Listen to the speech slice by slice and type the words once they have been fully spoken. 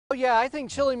Oh, yeah, I think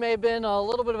chilly may have been a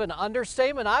little bit of an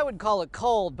understatement. I would call it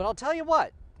cold, but I'll tell you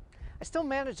what, I still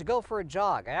managed to go for a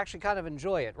jog. I actually kind of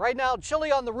enjoy it. Right now,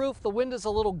 chilly on the roof, the wind is a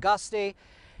little gusty,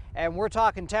 and we're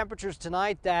talking temperatures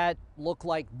tonight that look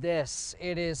like this.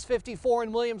 It is 54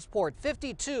 in Williamsport,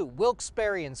 52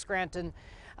 Wilkes-Barre and Scranton,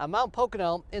 Mount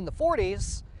Pocono in the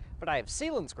 40s, but I have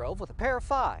Selinsgrove with a pair of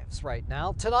 5s right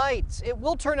now. Tonight, it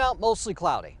will turn out mostly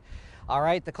cloudy. All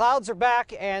right, the clouds are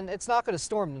back, and it's not going to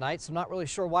storm tonight, so I'm not really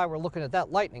sure why we're looking at that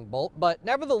lightning bolt. But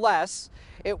nevertheless,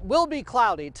 it will be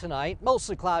cloudy tonight,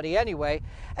 mostly cloudy anyway,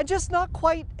 and just not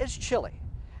quite as chilly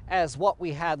as what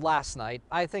we had last night.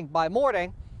 I think by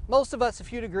morning, most of us a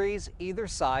few degrees either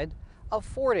side of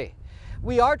 40.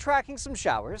 We are tracking some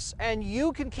showers, and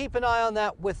you can keep an eye on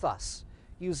that with us.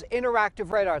 Use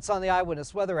interactive radar. It's on the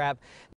Eyewitness weather app.